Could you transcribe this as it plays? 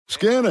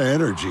Scana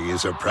Energy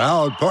is a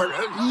proud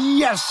partner.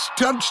 Yes,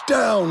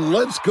 touchdown!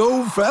 Let's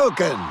go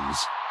Falcons!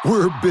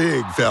 We're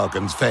big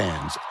Falcons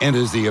fans, and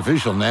as the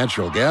official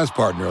natural gas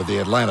partner of the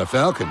Atlanta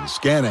Falcons,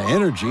 Scana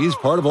Energy is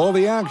part of all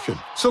the action.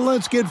 So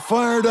let's get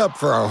fired up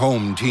for our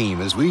home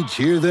team as we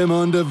cheer them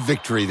on to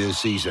victory this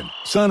season.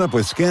 Sign up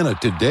with Scana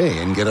today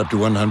and get up to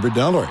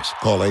 $100.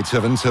 Call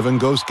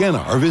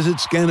 877-GO-SCANA or visit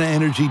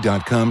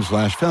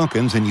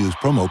scanaenergy.com/Falcons and use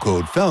promo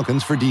code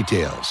FALCONS for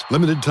details.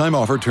 Limited time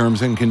offer,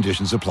 terms and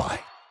conditions apply.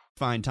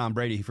 Fine Tom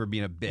Brady for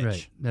being a bitch.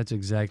 Right. That's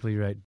exactly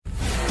right.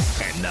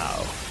 And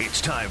now it's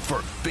time for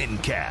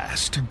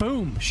FinCast.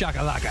 Boom,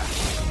 shakalaka.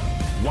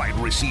 Wide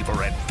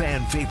receiver and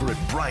fan favorite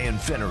Brian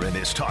Finneran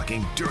is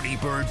talking Dirty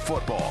Bird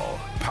football.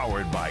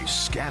 Powered by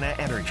Scana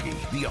Energy,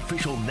 the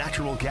official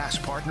natural gas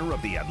partner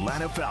of the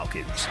Atlanta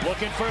Falcons.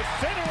 Looking for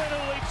Finneran,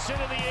 who leaps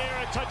into the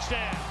air, a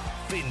touchdown.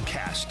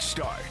 FinCast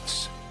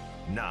starts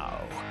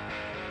now.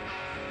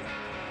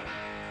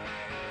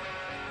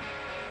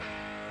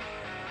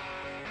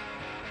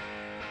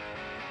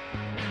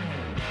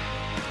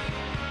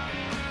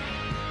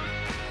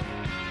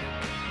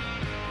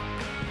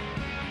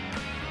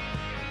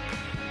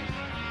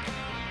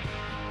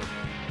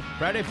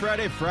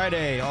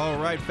 Friday. All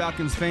right,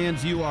 Falcons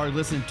fans, you are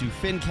listening to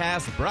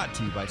FinCast, brought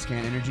to you by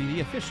Scana Energy,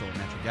 the official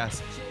natural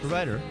gas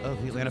provider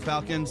of the Atlanta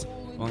Falcons.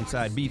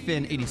 Alongside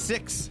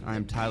BFin86,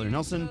 I'm Tyler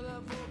Nelson.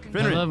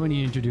 Finneran. I love when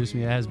you introduce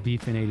me as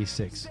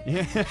BFin86.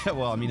 Yeah,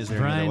 well, I mean, is there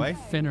Brian another way?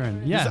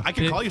 Finneran. Yeah, I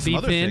could call you some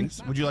other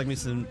things. Would you like me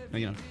to,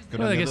 go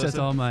down I guess that's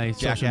all my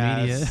social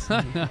media.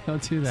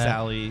 Don't do that.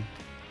 Sally.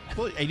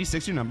 Well,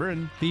 86 your number,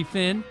 and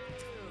BFin86.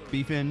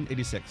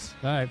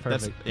 All right,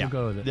 perfect. We'll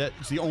go with it.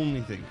 That's the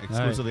only thing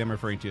exclusively I'm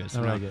referring to. I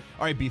like it.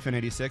 All right,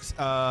 BFin86.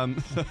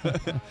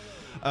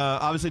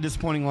 Obviously,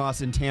 disappointing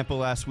loss in Tampa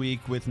last week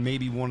with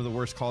maybe one of the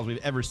worst calls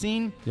we've ever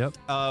seen. Yep.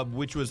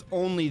 Which was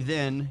only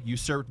then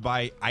usurped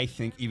by, I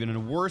think, even a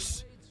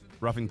worse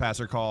roughing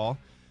passer call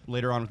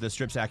later on with the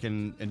strip sack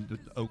I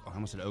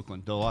almost said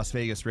Oakland, the Las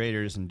Vegas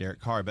Raiders and Derek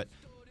Carr. But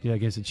yeah,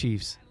 against the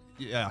Chiefs.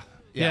 Yeah.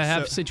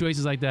 Have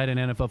situations like that in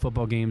NFL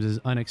football games is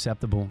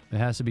unacceptable. It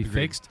has to be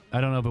fixed.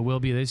 I don't know if it will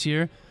be this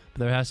year, but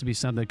there has to be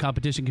something. The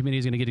competition committee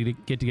is going to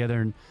get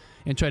together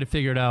and try to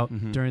figure it out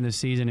during the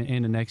season and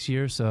into next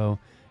year. So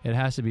it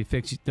has to be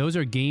fixed. Those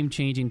are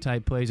game-changing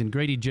type plays. And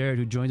Grady Jarrett,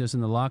 who joins us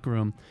in the locker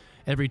room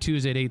every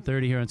Tuesday at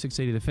 8:30 here on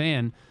 680 The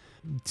Fan,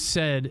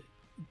 said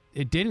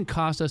it didn't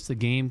cost us the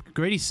game.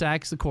 Grady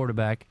sacks the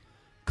quarterback,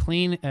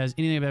 clean as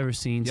anything I've ever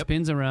seen,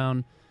 spins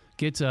around,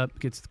 gets up,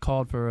 gets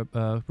called for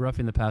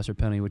roughing the passer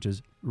penalty, which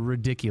is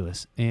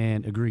ridiculous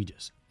and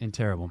egregious and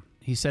terrible.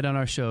 He said on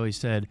our show,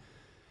 it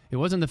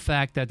wasn't the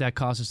fact that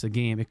cost us the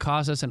game. It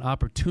cost us an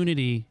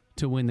opportunity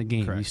to win the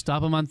game. Correct. You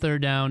stop them on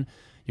third down,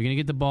 you're going to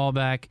get the ball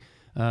back.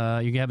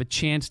 You have a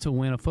chance to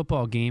win a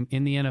football game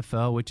in the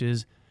NFL, which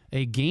is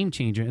a game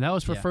changer. And that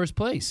was for first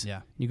place.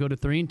 Yeah. You go to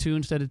 3-2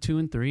 instead of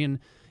 2-3,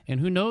 and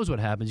who knows what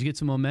happens. You get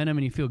some momentum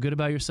and you feel good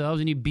about yourselves,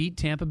 and you beat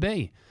Tampa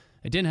Bay.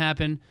 It didn't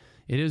happen.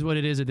 It is what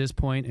it is at this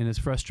point, and it's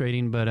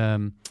frustrating, but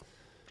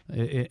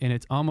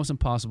it's almost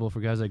impossible for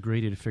guys like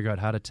Grady to figure out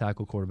how to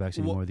tackle quarterbacks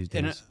anymore these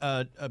days.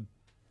 And a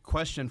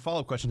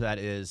follow-up question to that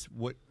is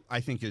what I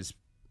think is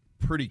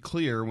pretty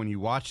clear when you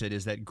watch it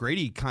is that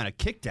Grady kind of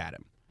kicked at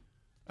him.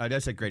 Did I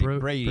say Grady?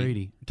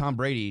 Brady. Tom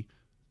Brady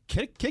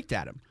kicked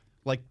at him,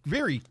 like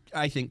very,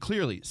 I think,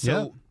 clearly.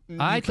 So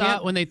I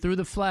thought when they threw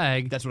the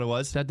flag, that's what it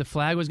was, that the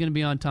flag was going to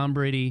be on Tom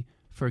Brady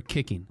for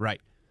kicking. Right.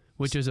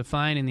 Which is a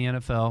fine in the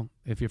NFL.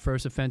 If your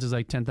first offense is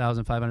like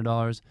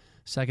 $10,500,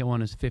 second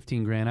one is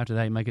 $15,000. After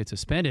that, you might get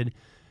suspended.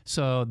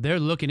 So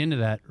they're looking into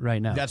that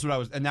right now. That's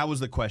what that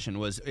was the question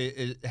was,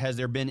 has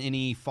there been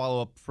any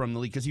follow-up from the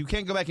league? Because you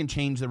can't go back and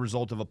change the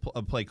result of a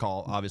play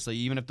call, obviously,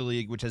 even if the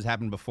league, which has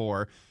happened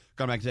before,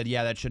 gone back and said,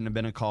 yeah, that shouldn't have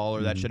been a call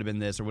or that should have been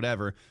this or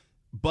whatever.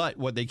 But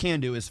what they can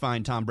do is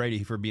fine Tom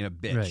Brady for being a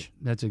bitch. Right.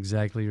 That's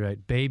exactly right.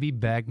 Baby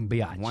back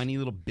biatch. Whiny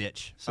little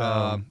bitch.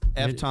 So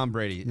F Tom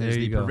Brady is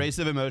the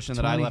pervasive emotion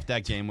that I left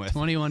that game with.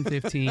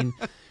 21-15.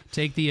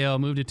 Take the L,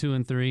 move to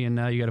 2-3, and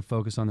now you got to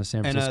focus on the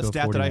San Francisco 49ers. And a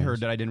stat that I heard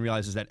that I didn't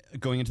realize is that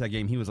going into that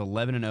game, he was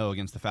 11-0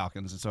 against the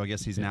Falcons. And so I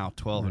guess he's now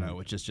 12-0,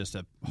 which is just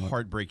a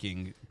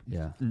heartbreaking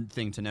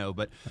thing to know.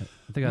 But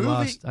I think I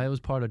lost. I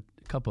was part of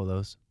a couple of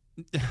those,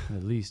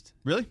 at least.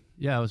 Really?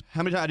 Yeah, I was.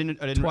 How many times? I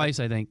didn't. Twice,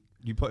 I think.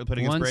 You put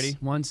against Brady?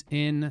 Once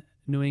in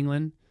New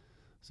England.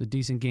 It's a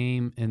decent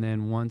game. And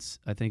then once,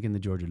 I think, in the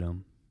Georgia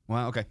Dome.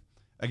 Wow, okay.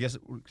 I guess,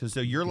 so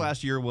your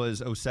last year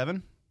was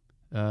 07?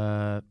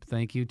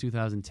 Thank you,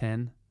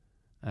 2010.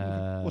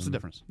 What's the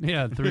difference?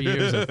 Yeah, 3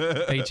 years of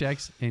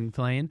paychecks and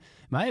playing.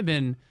 Might have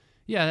been,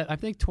 I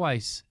think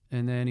twice.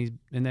 And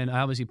then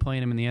obviously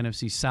playing him in the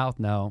NFC South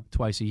now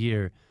twice a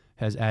year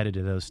has added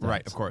to those stats.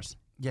 Right, of course.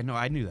 Yeah, no,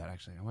 I knew that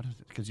actually.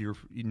 Because you were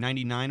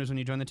 99 was when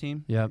you joined the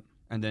team? Yep.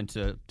 And then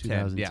to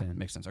 2010. Yeah,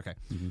 makes sense. Okay.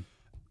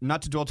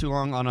 Not to dwell too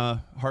long on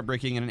a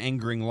heartbreaking and an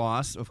angering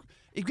loss.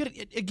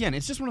 Again,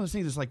 it's just one of those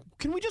things that's like,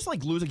 can we just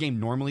like lose a game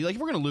normally? Like if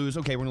we're going to lose,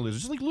 okay, we're going to lose.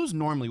 Just like lose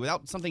normally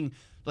without something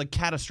like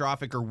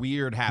catastrophic or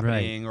weird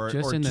happening or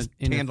in the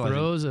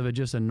throes of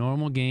just a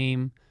normal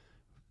game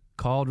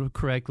called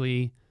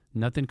correctly,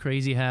 nothing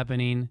crazy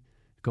happening.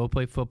 Go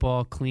play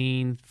football,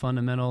 clean,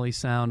 fundamentally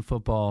sound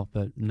football.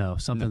 But no,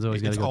 something's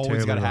always got to go terribly wrong.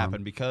 It's always got to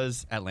happen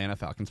because Atlanta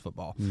Falcons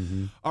football.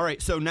 Mm-hmm. All right,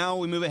 so now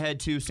we move ahead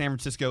to San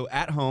Francisco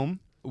at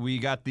home. We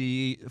got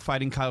the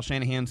Fighting Kyle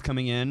Shanahans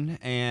coming in,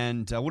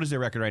 and what is their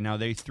record right now? Are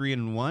they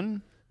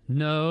 3-1?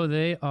 No,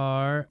 they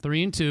are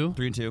 3-2.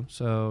 3-2.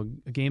 So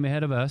a game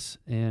ahead of us,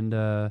 and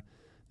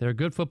they're a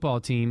good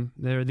football team.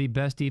 They're the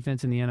best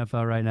defense in the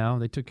NFL right now.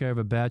 They took care of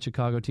a bad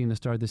Chicago team to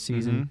start the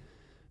season,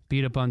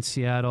 beat up on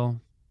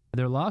Seattle.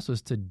 Their loss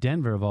was to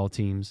Denver, of all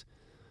teams.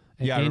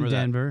 Yeah, I remember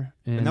Denver.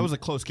 That. And that was a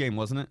close game,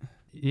 wasn't it?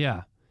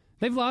 Yeah.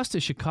 They've lost to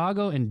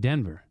Chicago and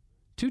Denver,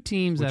 two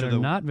teams that are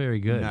not very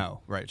good. No,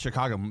 right.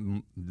 Chicago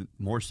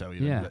more so.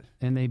 Even, yeah,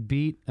 and they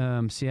beat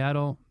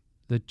Seattle,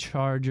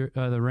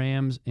 the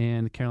Rams,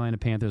 and the Carolina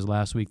Panthers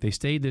last week. They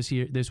stayed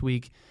this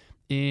week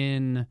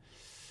in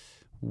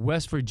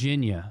West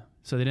Virginia,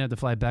 so they didn't have to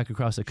fly back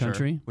across the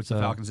country. Which the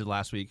Falcons did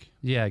last week.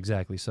 Yeah,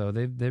 exactly. So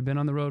they've been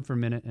on the road for a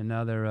minute, and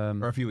now they're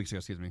or a few weeks ago,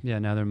 excuse me. Yeah,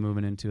 now they're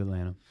moving into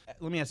Atlanta.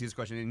 Let me ask you this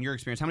question: in your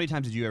experience, how many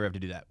times did you ever have to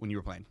do that when you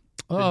were playing?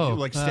 Oh,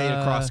 did you stay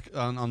across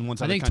on one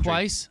side of the country? I think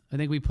twice. I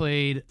think we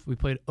played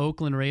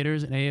Oakland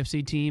Raiders, an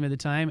AFC team at the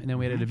time, and then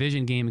we had a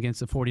division game against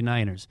the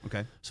 49ers.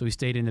 Okay. So we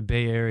stayed in the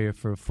Bay Area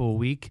for a full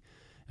week.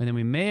 And then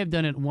we may have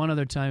done it one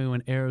other time. We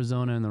went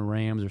Arizona and the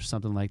Rams or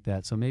something like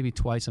that. So maybe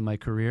twice in my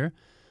career.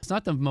 It's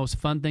not the most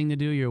fun thing to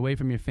do. You're away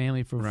from your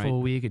family for a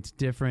full week. It's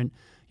different.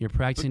 You're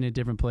practicing at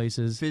different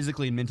places.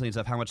 Physically and mentally and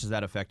stuff, how much does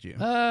that affect you?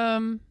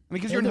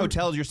 Because you're in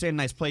hotels, you're staying in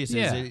nice places.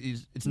 Yeah.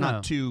 It's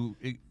not too...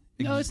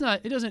 No, it's not.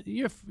 It doesn't.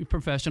 You're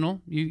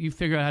professional. You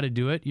figure out how to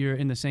do it. You're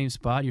in the same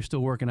spot. You're still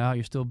working out.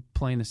 You're still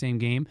playing the same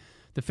game.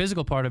 The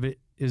physical part of it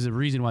is the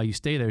reason why you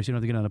stay there, so you don't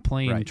have to get on a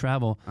plane and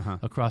travel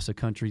across the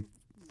country.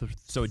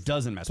 So it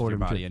doesn't mess with your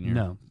body and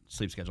your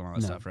sleep schedule and all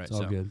that stuff, right? It's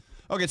all good.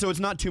 Okay, so it's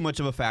not too much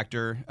of a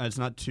factor. It's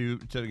not to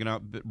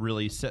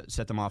really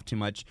set them off too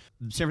much.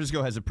 San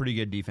Francisco has a pretty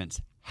good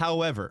defense.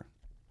 However,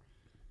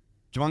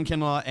 Javon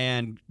Kinlaw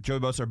and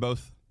Joey Bosa are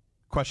both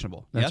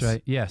questionable. That's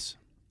right. Yes.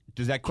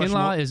 Does that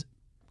questionable? Kinlaw is.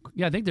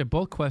 Yeah, I think they're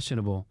both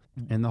questionable,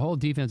 and the whole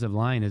defensive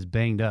line is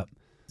banged up.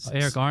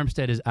 Eric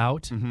Armstead is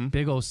out.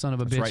 Big old son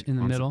of a bitch in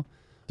the middle.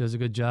 Does a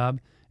good job.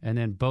 And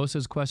then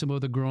Bosa's questionable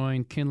with the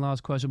groin.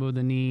 Kinlaw's questionable with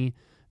the knee.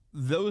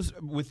 Those,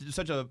 with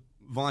such a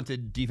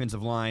vaunted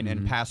defensive line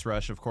and pass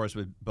rush, of course,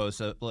 with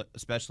Bosa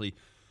especially,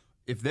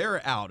 if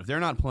they're out, if they're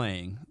not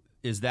playing,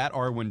 is that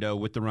our window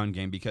with the run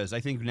game? Because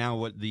I think now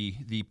what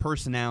the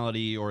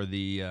personality or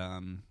the,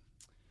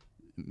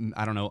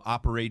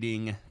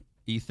 operating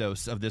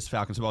ethos of this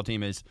Falcons football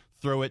team is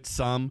throw it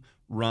some,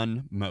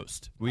 run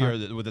most. We are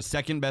with the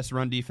second best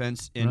run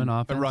defense in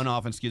run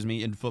offense,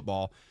 in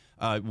football,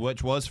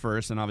 which was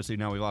first, and obviously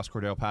now we lost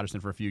Cordell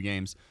Patterson for a few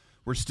games.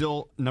 We're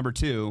still number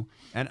 2,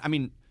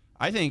 and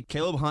I think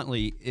Caleb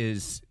Huntley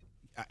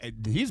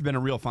he's been a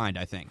real find.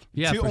 I think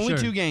only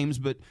 2 games,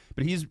 but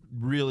he's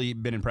really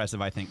been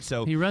impressive. I think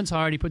so. He runs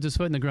hard. He puts his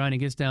foot in the ground. He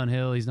gets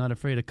downhill. He's not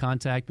afraid of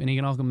contact, and he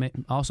can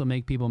also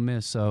make people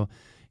miss. So.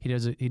 He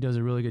does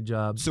a really good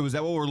job. So is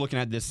that what we're looking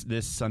at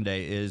this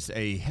Sunday? Is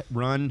a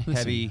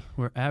heavy?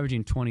 We're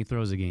averaging 20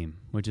 throws a game,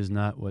 which is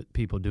not what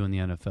people do in the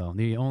NFL.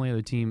 The only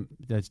other team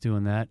that's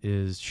doing that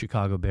is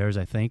Chicago Bears,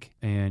 I think,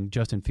 and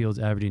Justin Fields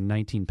averaging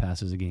 19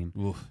 passes a game.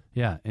 Oof.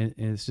 Yeah, and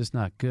it's just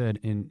not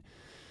good. And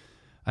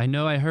I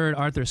know I heard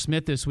Arthur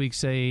Smith this week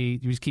say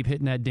you just keep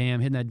hitting that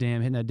damn,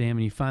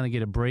 and you finally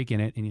get a break in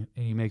it, and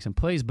you make some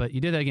plays. But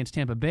you did that against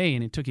Tampa Bay,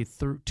 and it took you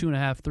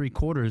 2.5, 3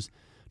 quarters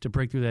to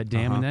break through that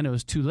dam, and then it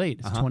was too late.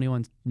 It's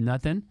 21-0,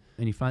 and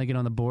you finally get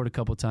on the board a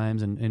couple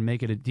times and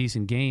make it a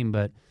decent game,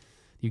 but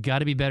you got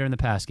to be better in the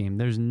pass game.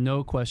 There's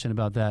no question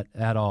about that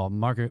at all.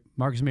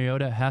 Marcus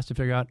Mariota has to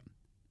figure out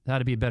how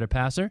to be a better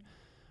passer.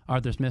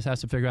 Arthur Smith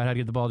has to figure out how to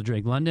get the ball to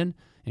Drake London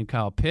and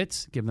Kyle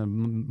Pitts, give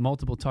them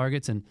multiple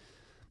targets, and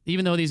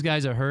even though these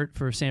guys are hurt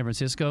for San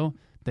Francisco,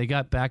 they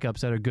got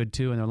backups that are good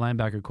too, and their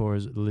linebacker core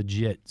is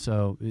legit,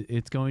 so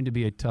it's going to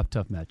be a tough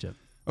matchup.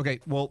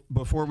 Okay, well,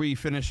 before we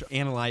finish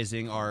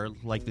analyzing our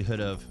likelihood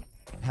of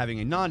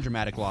having a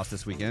non-dramatic loss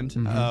this weekend,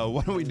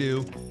 why don't we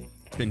do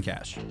Finn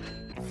Cash?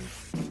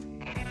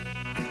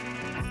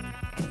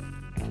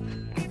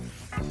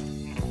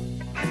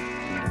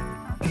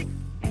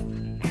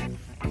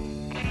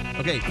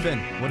 Okay, Finn,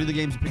 what are the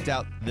games you picked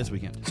out this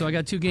weekend? So I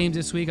got 2 games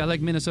this week. I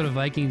like Minnesota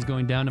Vikings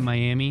going down to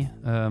Miami.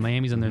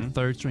 Miami's on their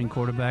third-string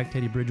quarterback,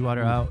 Teddy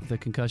Bridgewater, out with the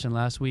concussion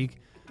last week.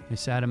 They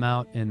sat him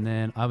out, and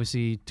then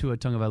obviously Tua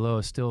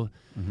Tagovailoa is still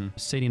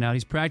sitting out.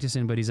 He's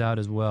practicing, but he's out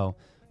as well.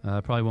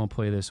 Probably won't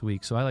play this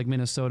week. So I like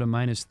Minnesota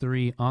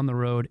 -3 on the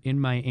road in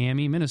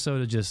Miami.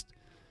 Minnesota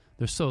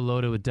they're so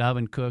loaded with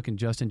Dalvin Cook and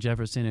Justin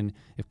Jefferson, and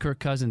if Kirk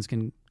Cousins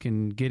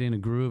can get in a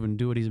groove and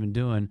do what he's been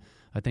doing,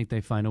 I think they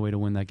find a way to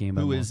win that game.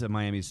 Who is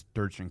Miami's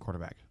third-string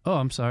quarterback? Oh,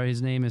 I'm sorry.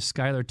 His name is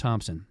Skylar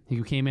Thompson.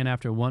 He came in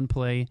after one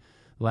play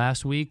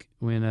last week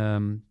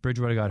when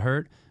Bridgewater got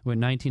hurt. Went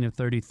 19 of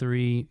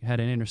 33, had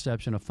an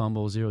interception, a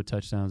fumble, 0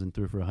 touchdowns, and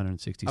threw for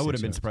 166 I would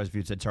have been yards. surprised if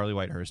you'd said Charlie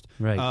Whitehurst.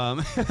 Right.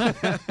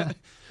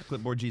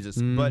 Clipboard Jesus.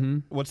 Mm-hmm.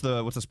 But what's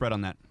the spread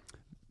on that?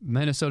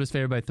 Minnesota's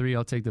favored by 3.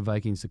 I'll take the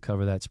Vikings to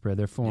cover that spread.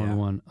 They're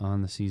 4-1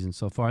 on the season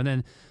so far. And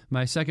then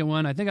my second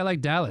one, I think I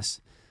like Dallas.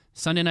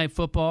 Sunday Night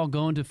Football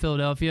going to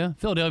Philadelphia.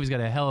 Philadelphia's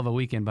got a hell of a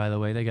weekend, by the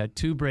way. They got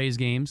 2 Braves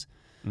games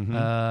in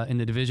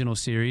the divisional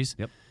series.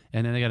 Yep.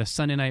 And then they got a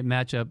Sunday night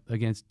matchup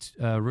against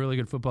a really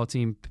good football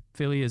team.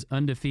 Philly is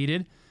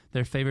undefeated.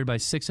 They're favored by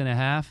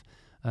 6.5.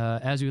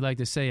 As we like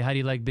to say, how do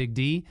you like Big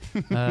D?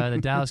 The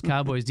Dallas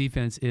Cowboys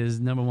defense is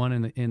number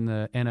 1 in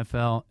the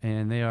NFL,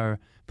 and they are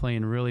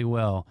playing really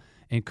well.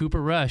 And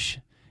Cooper Rush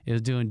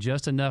is doing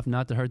just enough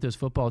not to hurt this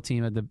football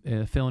team at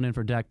the filling in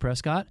for Dak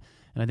Prescott,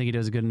 and I think he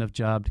does a good enough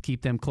job to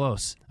keep them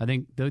close. I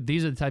think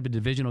these are the type of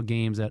divisional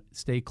games that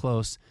stay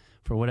close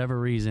for whatever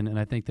reason, and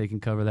I think they can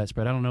cover that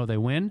spread. I don't know if they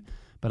win,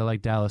 but I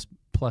like Dallas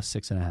plus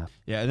 6.5.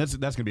 Yeah, and that's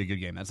going to be a good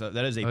game. And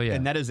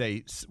that is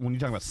a when you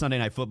talk about Sunday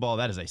Night Football,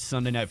 that is a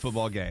Sunday Night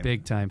Football game.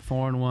 Big time.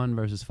 4-1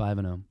 versus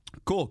 5-0.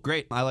 Cool,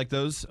 great. I like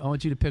those. I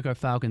want you to pick our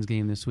Falcons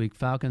game this week.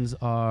 Falcons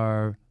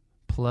are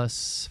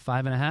plus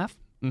 5.5.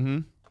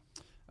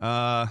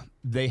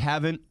 They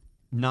haven't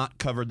not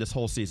covered this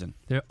whole season.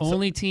 They're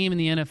only team in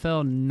the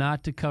NFL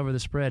not to cover the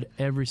spread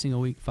every single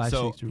week. 5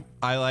 So 6.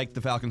 I like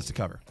the Falcons to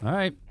cover. All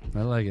right,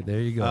 I like it. There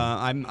you go.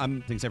 I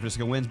think San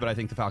Francisco wins, but I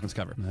think the Falcons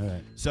cover. All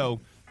right.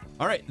 So,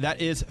 all right,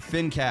 that is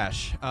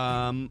FinCash.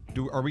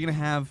 Are we going to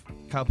have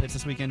Kyle Pitts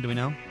this weekend? Do we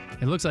know?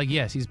 It looks like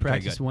yes. He's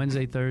practiced good.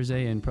 Wednesday,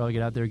 Thursday, and probably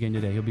get out there again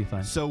today. He'll be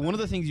fine. So one of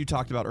the things you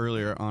talked about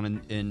earlier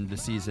on in the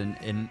season,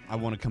 and I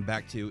want to come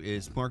back to,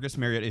 is Marcus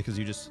Mariota, because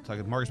you just talked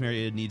about Marcus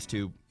Mariota needs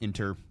to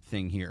enter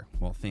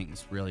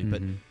things, really.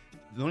 But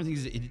the only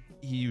thing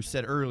you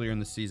said earlier in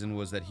the season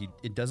was that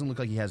it doesn't look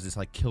like he has this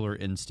like killer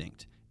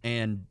instinct,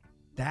 and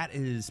that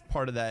is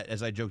part of that.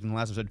 As I joked in the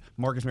last episode,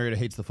 Marcus Mariota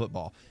hates the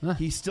football.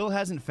 He still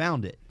hasn't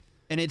found it.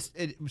 And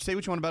say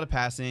what you want about a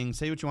passing,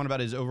 say what you want about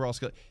his overall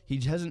skill. He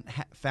hasn't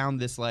found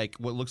this like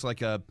what looks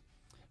like a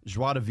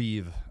joie de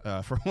vivre,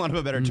 for want of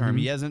a better term.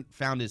 He hasn't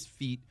found his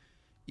feet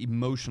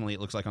emotionally. It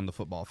looks like on the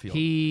football field.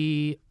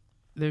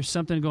 There's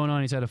something going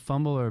on. He's had a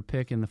fumble or a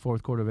pick in the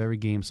fourth quarter of every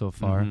game so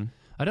far.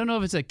 I don't know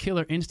if it's a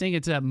killer instinct.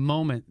 It's that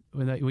moment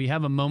when we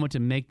have a moment to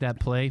make that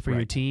play for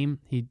your team.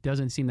 He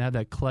doesn't seem to have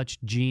that clutch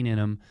gene in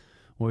him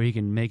where he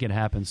can make it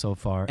happen so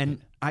far. And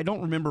I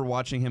don't remember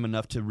watching him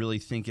enough to really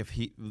think if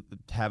he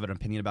have an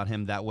opinion about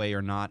him that way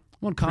or not.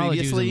 Well, in college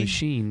he was a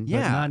machine, but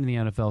Yeah. not in the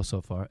NFL so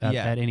far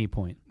at any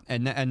point.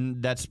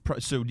 And that's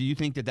so. Do you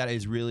think that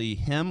is really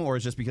him, or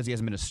is it just because he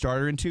hasn't been a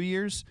starter in 2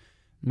 years?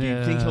 Do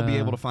you think he'll be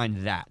able to find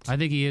that? I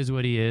think he is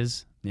what he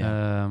is.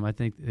 Yeah. I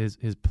think his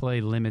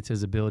play limits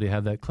his ability to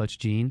have that clutch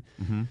gene.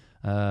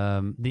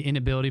 The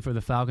inability for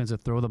the Falcons to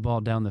throw the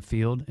ball down the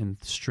field and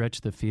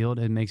stretch the field,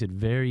 it makes it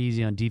very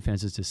easy on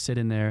defenses to sit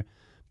in there,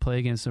 play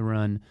against the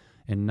run,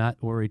 and not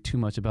worry too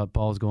much about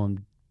balls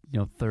going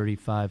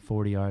 35,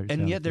 40 yards.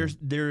 And yet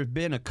there have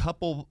been a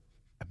couple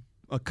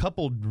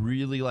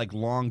really like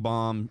long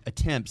bomb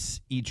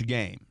attempts each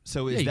game.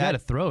 So is you got to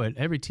throw it.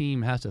 Every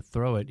team has to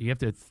throw it. You have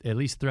to at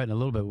least threaten a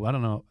little bit. I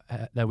don't know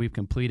that we've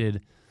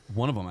completed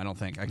one of them. I don't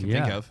think I can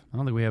think of. I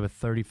don't think we have a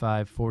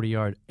 35,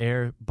 40-yard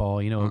air ball,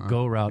 a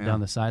go route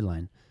down the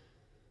sideline.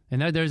 And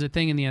there's a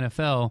thing in the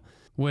NFL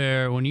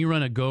where when you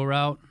run a go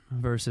route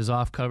versus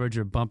off coverage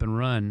or bump and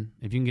run,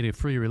 if you can get a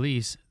free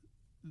release,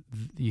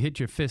 you hit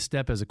your fifth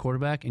step as a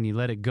quarterback and you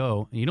let it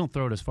go, and you don't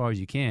throw it as far as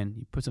you can.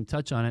 You put some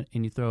touch on it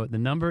and you throw it. The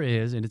number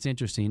is, and it's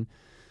interesting,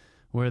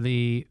 where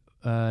the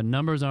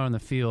numbers are on the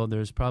field,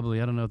 there's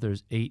probably, I don't know if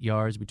there's 8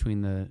 yards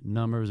between the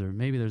numbers, or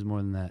maybe there's more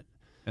than that.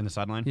 In the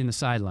sideline? In the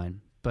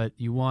sideline. But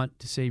you want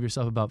to save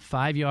yourself about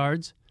 5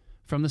 yards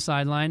from the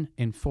sideline,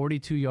 and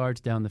 42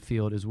 yards down the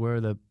field is where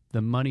the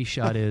money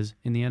shot is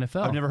in the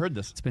NFL. I've never heard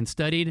this. It's been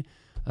studied.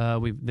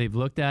 They've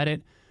looked at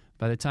it.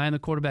 By the time the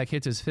quarterback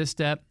hits his fifth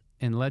step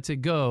and lets it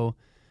go.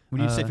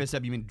 When you say fifth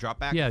step, you mean drop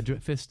back? Yeah,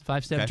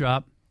 five-step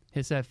drop.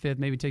 Hits that fifth,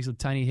 maybe takes a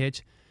tiny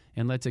hitch,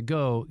 and lets it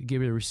go.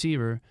 Give the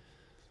receiver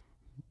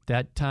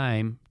that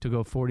time to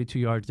go 42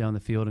 yards down the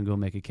field and go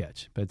make a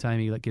catch. By the time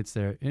he gets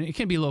there, and it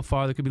can be a little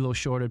farther, it could be a little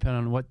shorter,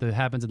 depending on what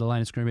happens at the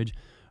line of scrimmage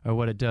or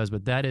what it does.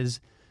 But that is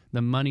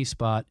the money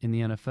spot in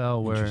the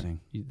NFL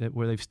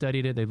where they've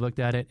studied it, they've looked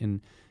at it,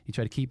 and you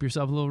try to keep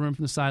yourself a little room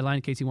from the sideline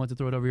in case you want to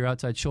throw it over your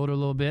outside shoulder a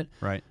little bit.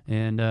 Right.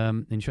 And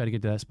you try to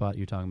get to that spot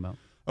you're talking about.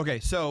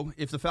 Okay, so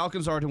if the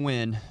Falcons are to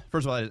win,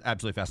 first of all, it's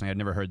absolutely fascinating. I'd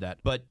never heard that.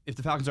 But if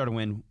the Falcons are to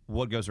win,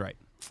 what goes right?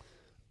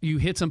 You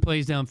hit some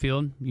plays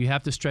downfield. You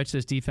have to stretch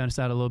this defense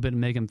out a little bit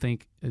and make them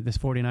think, this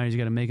 49ers, you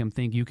got to make them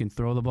think you can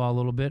throw the ball a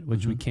little bit,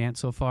 which we can't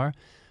so far.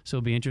 So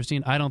it'll be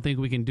interesting. I don't think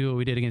we can do what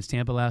we did against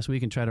Tampa last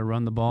week and try to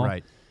run the ball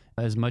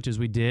as much as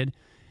we did.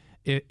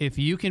 If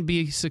you can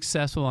be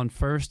successful on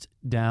first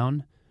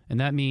down, and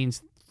that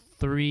means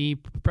 3,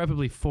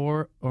 preferably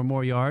 4 or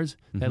more yards,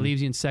 that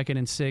leaves you in 2nd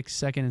and 6,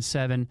 2nd and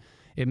 7,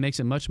 it makes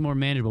it much more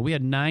manageable. We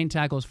had 9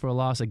 tackles for a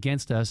loss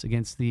against us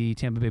against the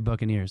Tampa Bay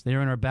Buccaneers. They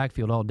were in our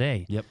backfield all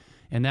day. Yep.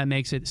 And that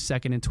makes it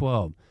 2nd and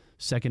 12,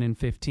 2nd and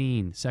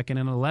 15, 2nd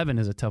and 11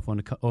 is a tough one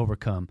to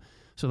overcome.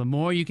 So the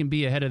more you can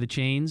be ahead of the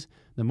chains,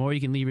 the more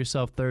you can leave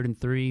yourself 3rd and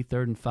 3,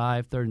 3rd and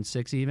 5, 3rd and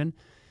 6 even,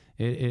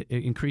 it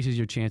increases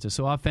your chances.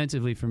 So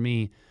offensively, for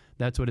me,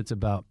 that's what it's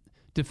about.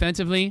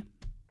 Defensively,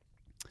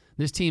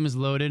 this team is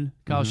loaded.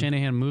 Kyle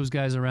Shanahan moves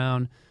guys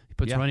around. He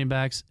puts running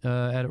backs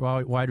at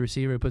wide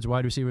receiver. He puts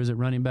wide receivers at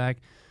running back.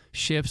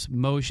 Shifts,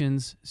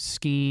 motions,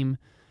 scheme.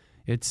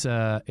 It's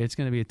going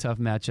to be a tough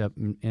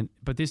matchup.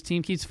 But this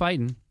team keeps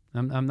fighting.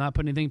 I'm not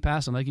putting anything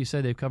past them. Like you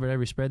said, they've covered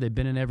every spread. They've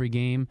been in every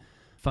game.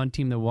 Fun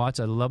team to watch.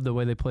 I love the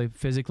way they play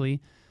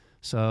physically.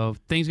 So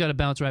things got to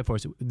bounce right for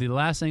us. The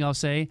last thing I'll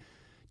say,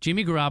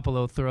 Jimmy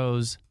Garoppolo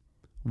throws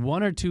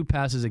 1 or 2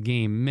 passes a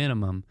game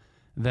minimum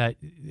that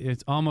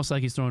it's almost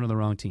like he's throwing to the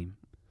wrong team.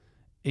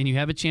 And you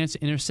have a chance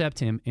to intercept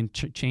him and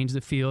change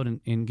the field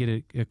and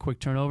get a quick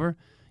turnover,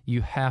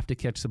 you have to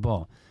catch the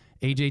ball.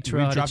 A.J.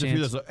 Terrell had a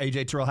chance.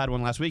 A.J. Terrell had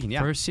one last week. And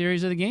First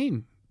series of the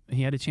game,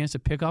 he had a chance to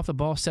pick off the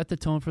ball, set the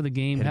tone for the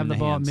game, have the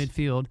ball at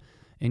midfield,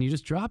 and you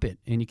just drop it.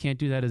 And you can't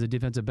do that as a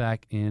defensive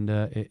back, and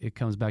it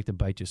comes back to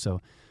bite you.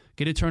 So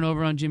get a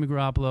turnover on Jimmy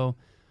Garoppolo,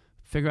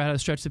 figure out how to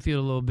stretch the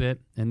field a little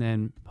bit, and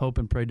then hope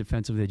and pray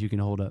defensively that you can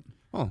hold up.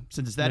 Well,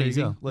 since it's that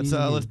easy,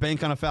 let's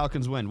bank on a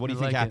Falcons win. What do you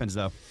think happens,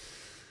 though?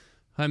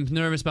 I'm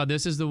nervous about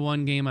this. Is the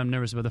one game I'm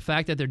nervous about. The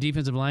fact that their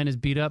defensive line is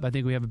beat up, I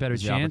think we have a better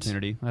chance.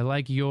 Opportunity. I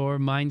like your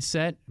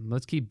mindset.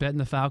 Let's keep betting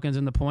the Falcons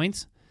and the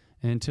points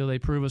until they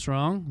prove us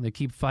wrong. They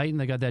keep fighting.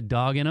 They got that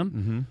dog in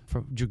them.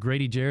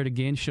 Grady Jarrett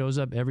again shows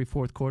up every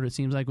fourth quarter, it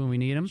seems like, when we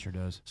need him. Sure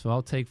does. So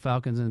I'll take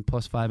Falcons and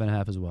plus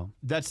 5.5 as well.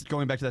 That's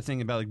going back to that thing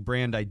about like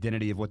brand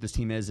identity of what this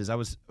team is. I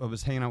was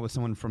hanging out with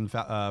someone from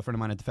a friend of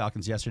mine at the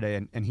Falcons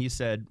yesterday, and he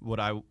said what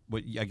I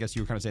guess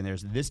you were kind of saying there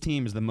is this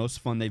team is the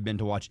most fun they've been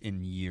to watch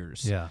in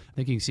years. Yeah, I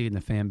think you can see it in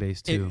the fan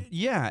base too.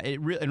 It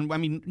really. And I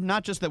mean,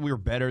 not just that we were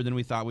better than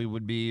we thought we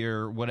would be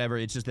or whatever.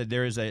 It's just that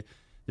there's a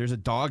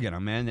dog in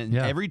them, man. And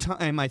every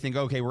time I think,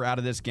 okay, we're out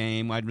of this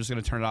game, I'm just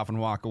going to turn it off and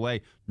walk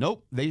away.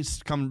 Nope, they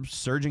come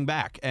surging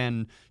back.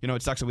 And,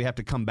 it sucks that we have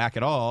to come back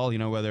at all,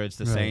 whether it's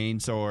the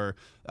Saints or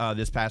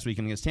this past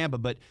weekend against Tampa.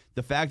 But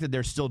the fact that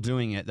they're still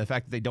doing it, the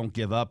fact that they don't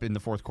give up in the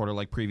fourth quarter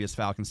like previous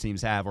Falcons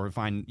teams have or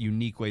find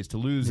unique ways to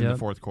lose in the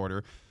fourth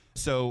quarter.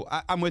 So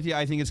I'm with you.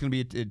 I think it's going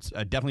to be it's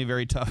definitely a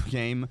very tough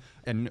game.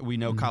 And we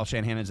know Kyle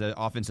Shanahan is an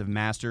offensive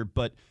master,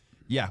 but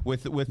yeah,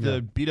 with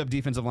the beat-up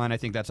defensive line, I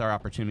think that's our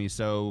opportunity.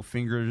 So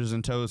fingers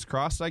and toes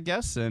crossed, I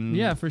guess. And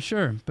yeah, for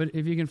sure. But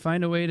if you can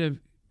find a way to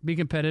be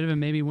competitive and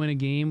maybe win a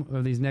game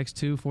of these next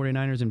 2,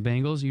 49ers and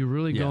Bengals, you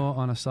really go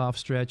on a soft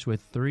stretch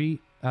with 3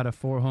 out of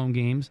 4 home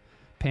games,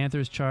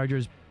 Panthers,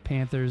 Chargers,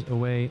 Panthers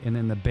away, and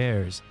then the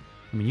Bears.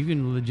 I mean, you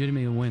can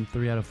legitimately win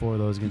 3 out of 4 of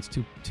those against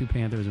two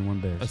Panthers and 1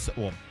 Bears.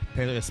 Well,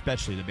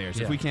 especially the Bears.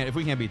 Yeah. If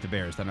we can't beat the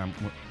Bears, then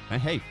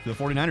hey, the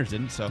 49ers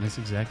didn't. So that's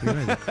exactly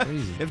right. That's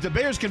crazy. If the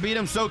Bears can beat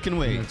them, so can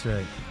we. That's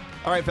right.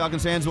 All right,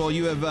 Falcons fans. Well,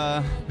 you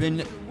have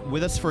been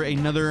with us for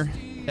another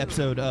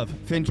episode of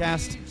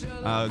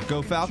FinCast.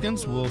 Go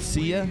Falcons. We'll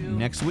see you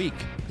next week.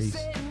 Peace.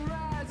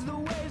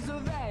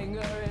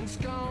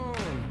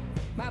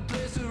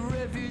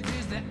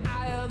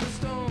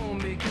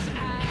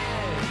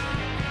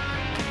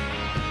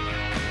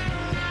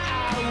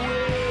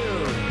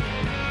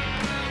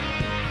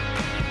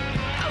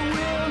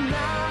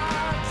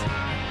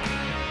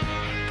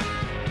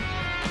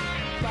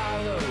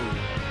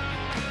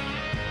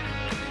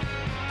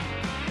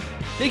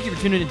 Thank you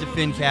for tuning into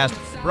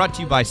FinCast, brought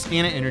to you by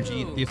Scana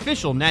Energy, the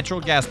official natural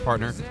gas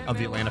partner of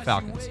the Atlanta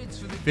Falcons.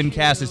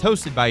 FinCast is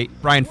hosted by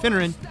Brian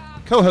Finneran,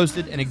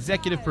 co-hosted and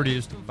executive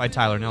produced by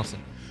Tyler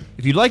Nelson.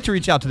 If you'd like to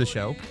reach out to the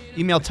show,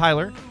 email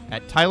Tyler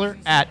at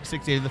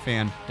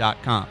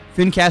 68ofthefan.com.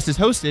 FinCast is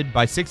hosted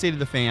by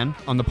 68ofthefan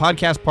on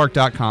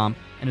thepodcastpark.com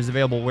and is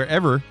available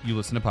wherever you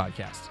listen to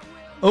podcasts.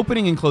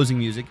 Opening and closing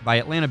music by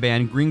Atlanta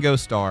band Gringo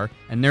Star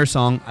and their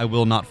song I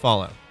Will Not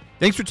Follow.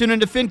 Thanks for tuning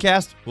into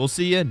FinCast. We'll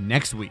see you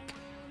next week.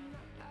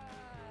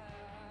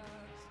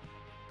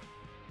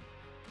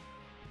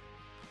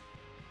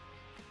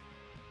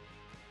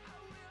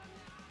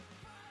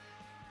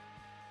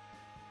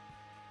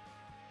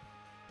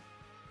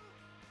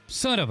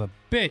 Son of a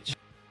bitch.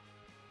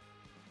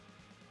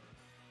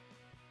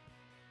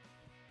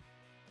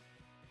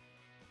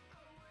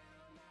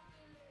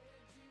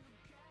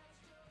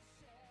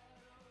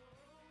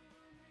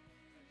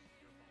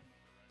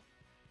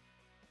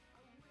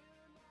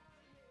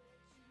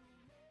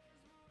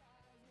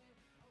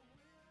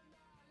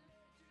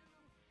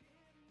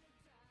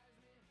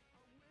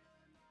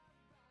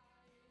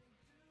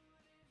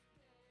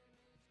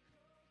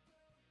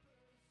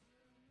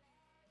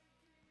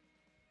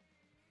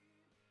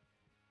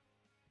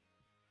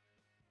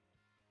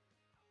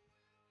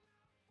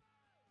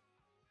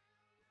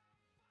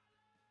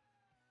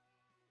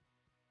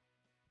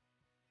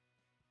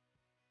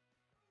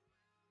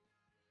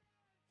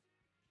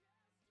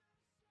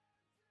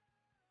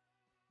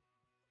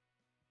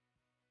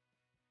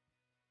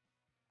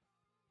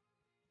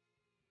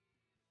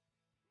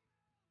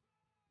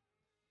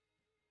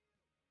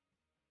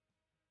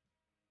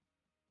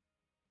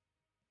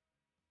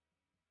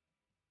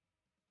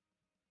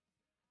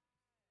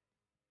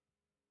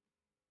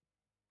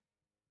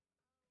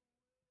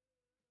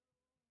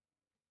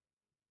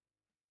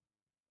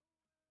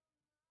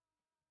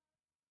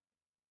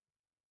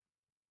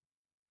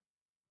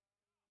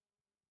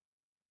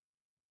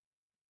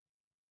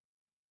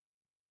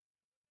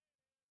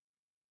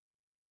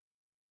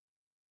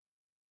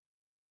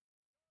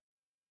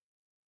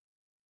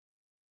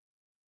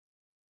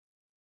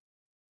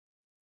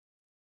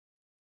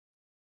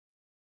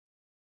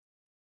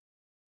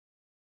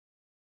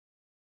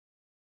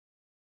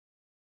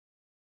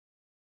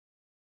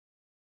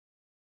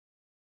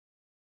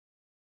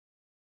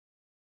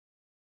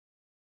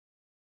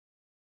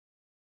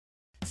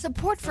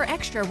 Support for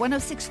Extra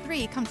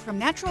 106.3 comes from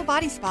Natural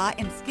Body Spa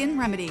and Skin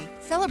Remedy,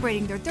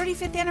 celebrating their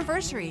 35th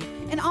anniversary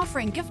and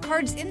offering gift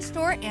cards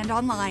in-store and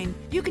online.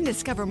 You can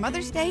discover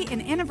Mother's Day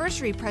and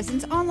anniversary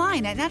presents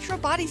online at Natural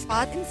Body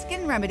Spa and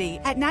Skin Remedy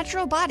at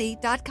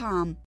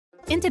naturalbody.com.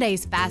 In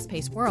today's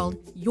fast-paced world,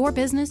 your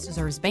business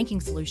deserves banking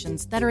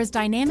solutions that are as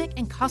dynamic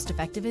and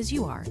cost-effective as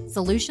you are.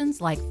 Solutions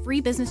like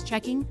free business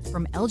checking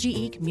from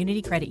LGE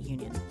Community Credit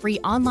Union, free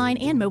online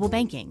and mobile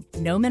banking,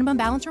 no minimum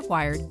balance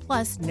required,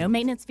 plus no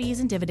maintenance fees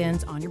and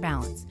dividends on your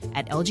balance.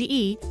 At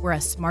LGE, we're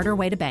a smarter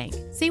way to bank.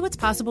 See what's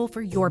possible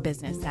for your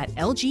business at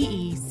lgeccu.org.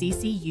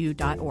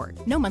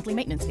 No monthly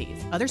maintenance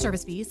fees. Other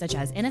service fees such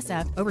as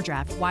NSF,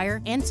 overdraft, wire,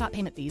 and stop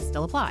payment fees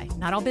still apply.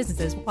 Not all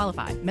businesses will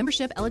qualify.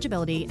 Membership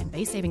eligibility and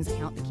base savings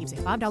account that keeps a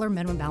 $5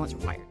 minimum balance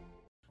required.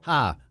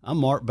 Hi, I'm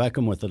Mark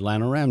Beckham with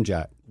Atlanta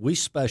Ramjack. We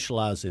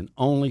specialize in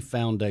only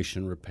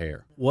foundation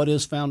repair. What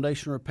is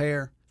foundation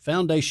repair?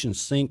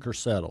 Foundations sink or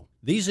settle.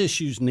 These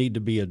issues need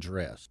to be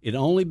addressed. It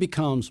only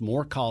becomes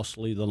more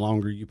costly the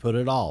longer you put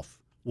it off.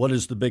 What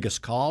is the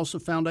biggest cause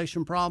of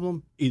foundation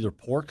problem? Either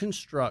poor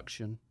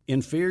construction,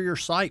 inferior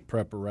site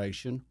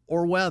preparation,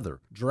 or weather.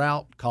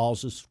 Drought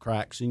causes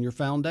cracks in your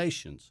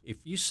foundations. If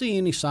you see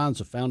any signs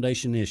of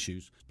foundation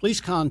issues, please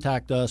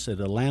contact us at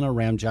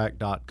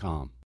atlantaramjack.com.